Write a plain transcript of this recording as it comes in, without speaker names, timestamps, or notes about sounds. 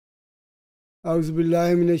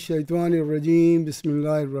Auzubillahi minash shaitanir rajim.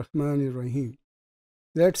 Bismillahir rahmanir rahim.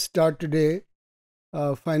 Let's start today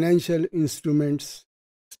financial instruments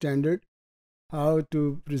standard, how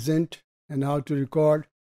to present and how to record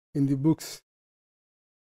in the books.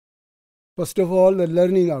 First of all, the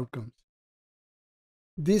learning outcomes.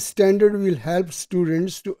 This standard will help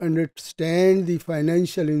students to understand the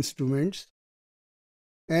financial instruments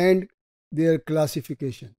and their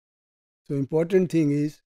classification. So important thing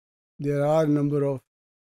is there are a number of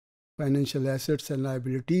financial assets and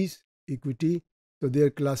liabilities, equity, so their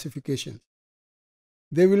classifications.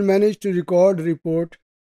 They will manage to record, report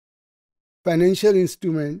financial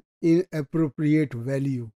instrument in appropriate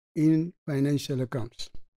value in financial accounts.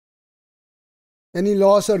 Any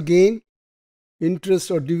loss or gain, interest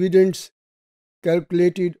or dividends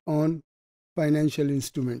calculated on financial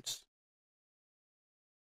instruments.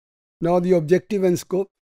 Now the objective and scope.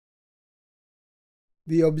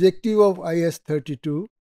 The objective of IS 32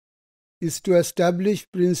 is to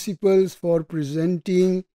establish principles for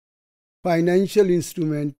presenting financial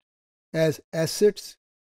instruments as assets,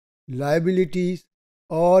 liabilities,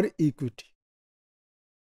 or equity.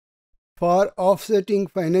 For offsetting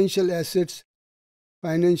financial assets,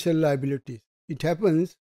 financial liabilities. It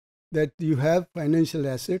happens that you have financial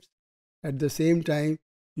assets, at the same time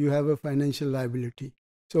you have a financial liability.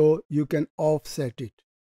 So you can offset it.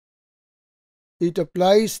 It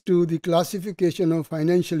applies to the classification of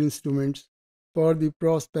financial instruments for the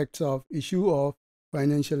prospects of issue of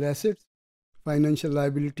financial assets, financial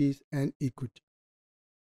liabilities, and equity.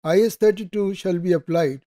 IS 32 shall be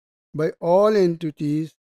applied by all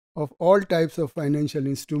entities of all types of financial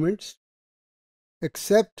instruments,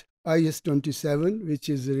 except IS 27, which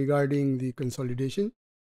is regarding the consolidation,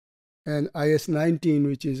 and IS 19,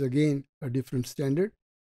 which is again a different standard,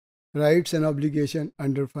 rights and obligation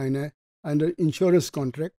under insurance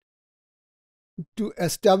contract, to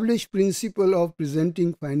establish principle of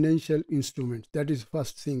presenting financial instruments. That is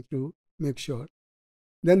first thing to make sure.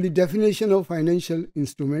 Then the definition of financial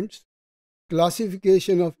instruments,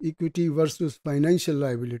 classification of equity versus financial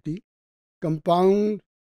liability, compound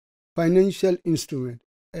financial instrument.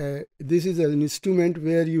 This is an instrument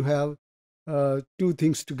where you have two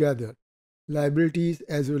things together, liabilities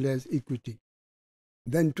as well as equity.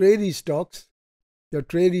 Then treasury stocks, the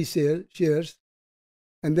treasury shares,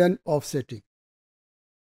 and then offsetting.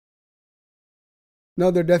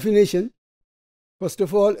 Now the definition. First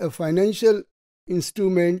of all, a financial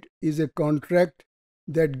instrument is a contract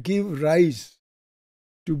that gives rise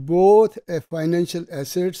to both a financial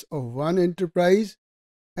assets of one enterprise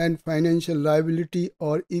and financial liability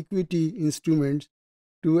or equity instruments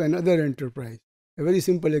to another enterprise. A very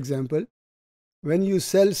simple example. When you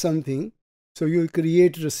sell something, so you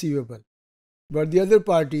create receivable, but the other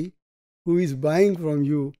party who is buying from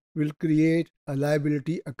you will create a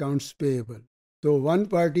liability accounts payable. So one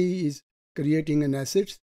party is creating an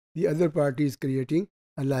asset, the other party is creating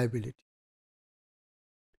a liability.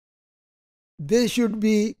 They should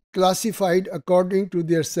be classified according to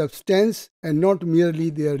their substance and not merely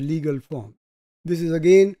their legal form. This is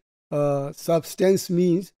again, substance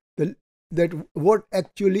means that what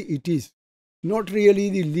actually it is, not really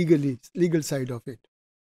the legal side of it.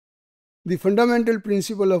 The fundamental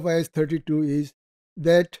principle of IS 32 is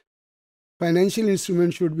that financial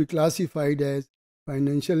instruments should be classified as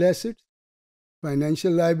financial assets,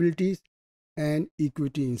 financial liabilities, and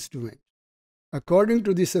equity instruments, according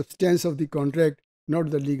to the substance of the contract,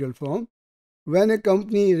 not the legal form. When a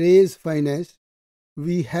company raises finance,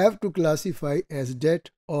 we have to classify as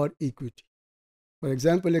debt or equity. For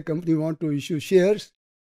example, a company wants to issue shares,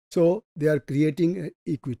 so they are creating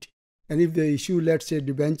equity. And if they issue, let's say,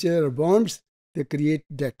 debenture or bonds, they create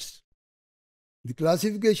debts. The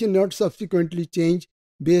classification not subsequently change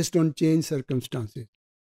based on changed circumstances.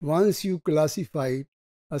 Once you classify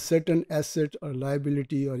a certain asset or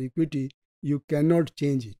liability or equity, you cannot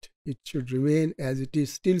change it. It should remain as it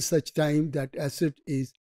is till such time that asset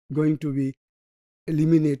is going to be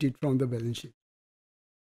eliminated from the balance sheet.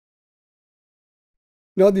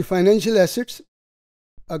 Now the financial assets,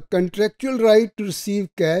 a contractual right to receive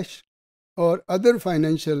cash or other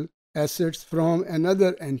financial assets from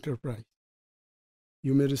another enterprise.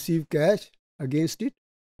 You may receive cash against it,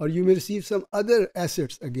 or you may receive some other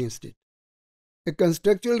assets against it. A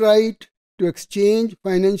contractual right to exchange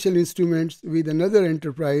financial instruments with another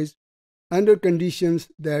enterprise under conditions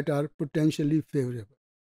that are potentially favorable.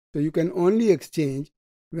 So you can only exchange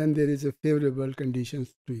when there is a favorable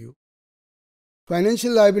conditions to you.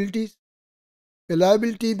 Financial liabilities, a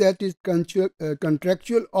liability that is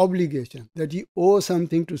contractual obligation, that you owe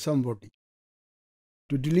something to somebody.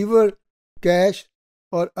 To deliver cash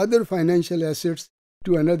or other financial assets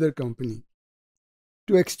to another company.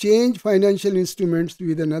 To exchange financial instruments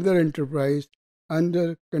with another enterprise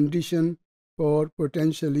under condition for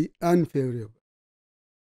potentially unfavorable.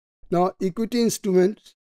 Now, equity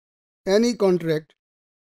instruments, any contract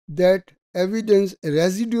that evidence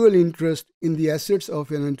residual interest in the assets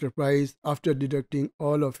of an enterprise after deducting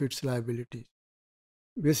all of its liabilities.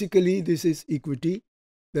 Basically, this is equity,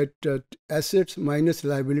 that assets minus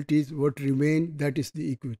liabilities, what remain, that is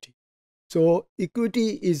the equity. So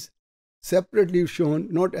equity is separately shown,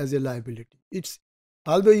 not as a liability. It's,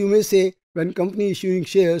 although you may say when company issuing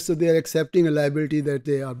shares, so they are accepting a liability that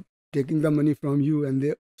they are taking the money from you and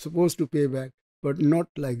they're supposed to pay back, but not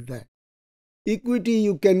like that. Equity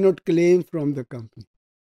you cannot claim from the company.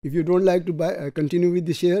 If you don't like to continue with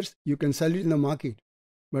the shares, you can sell it in the market,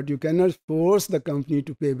 but you cannot force the company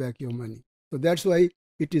to pay back your money. So that's why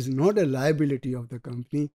it is not a liability of the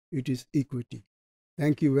company, it is equity.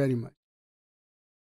 Thank you very much.